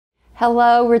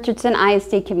Hello, Richardson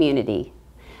ISD community.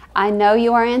 I know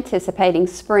you are anticipating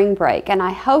spring break, and I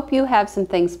hope you have some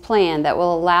things planned that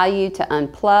will allow you to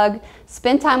unplug,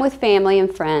 spend time with family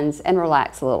and friends, and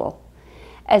relax a little.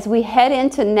 As we head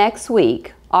into next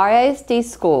week, our ISD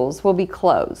schools will be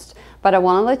closed, but I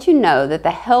want to let you know that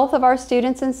the health of our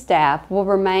students and staff will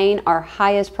remain our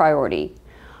highest priority.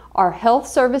 Our health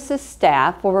services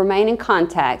staff will remain in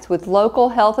contact with local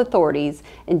health authorities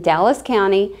in Dallas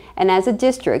County, and as a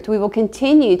district, we will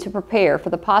continue to prepare for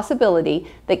the possibility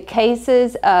that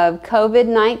cases of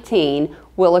COVID-19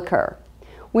 will occur.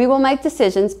 We will make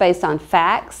decisions based on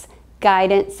facts,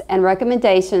 guidance, and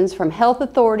recommendations from health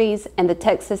authorities and the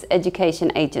Texas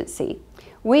Education Agency.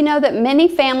 We know that many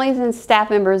families and staff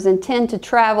members intend to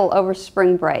travel over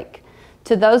spring break.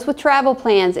 To those with travel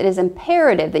plans, it is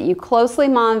imperative that you closely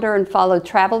monitor and follow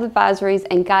travel advisories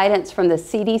and guidance from the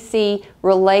CDC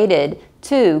related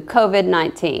to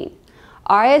COVID-19.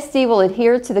 ISD will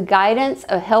adhere to the guidance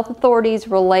of health authorities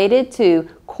related to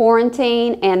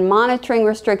quarantine and monitoring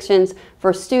restrictions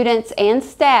for students and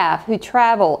staff who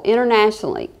travel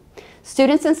internationally.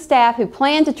 Students and staff who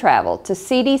plan to travel to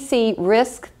CDC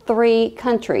Risk 3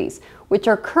 countries, which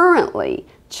are currently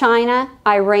China,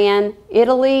 Iran,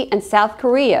 Italy, and South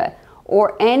Korea,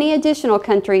 or any additional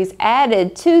countries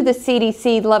added to the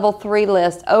CDC Level 3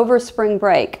 list over spring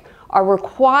break, are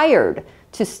required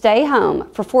to stay home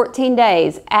for 14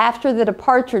 days after the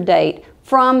departure date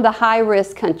from the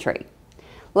high-risk country.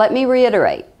 Let me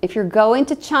reiterate, if you're going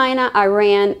to China,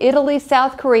 Iran, Italy,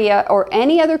 South Korea, or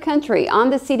any other country on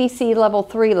the CDC Level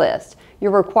 3 list,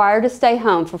 you're required to stay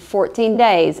home for 14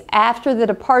 days after the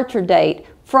departure date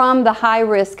from the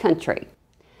high-risk country.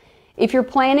 If you're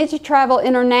planning to travel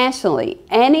internationally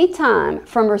anytime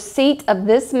from receipt of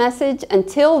this message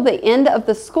until the end of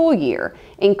the school year,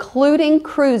 including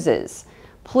cruises,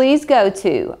 please go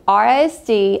to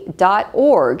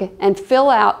risd.org and fill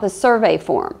out the survey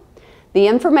form. The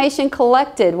information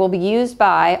collected will be used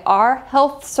by our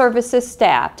health services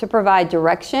staff to provide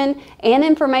direction and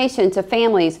information to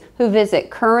families who visit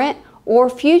current or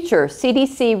future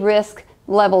CDC Risk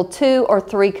Level 2 or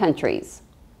 3 countries.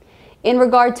 In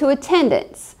regard to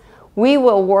attendance, we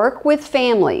will work with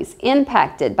families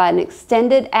impacted by an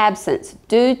extended absence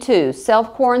due to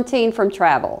self-quarantine from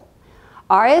travel.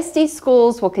 ISD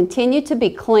schools will continue to be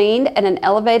cleaned at an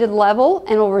elevated level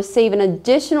and will receive an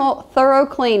additional thorough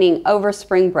cleaning over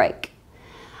spring break.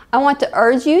 I want to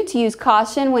urge you to use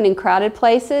caution when in crowded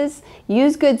places,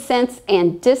 use good sense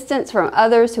and distance from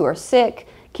others who are sick,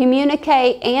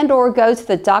 communicate and/or go to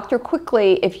the doctor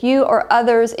quickly if you or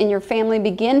others in your family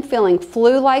begin feeling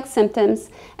flu-like symptoms,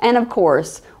 and of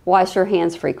course, wash your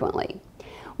hands frequently.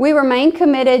 We remain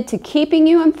committed to keeping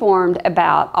you informed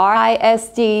about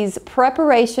ISD's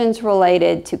preparations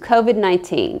related to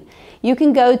COVID-19. You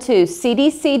can go to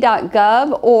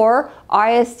cdc.gov or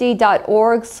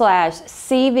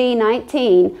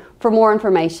risd.org/CV19 for more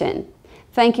information.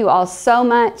 Thank you all so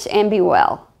much and be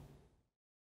well.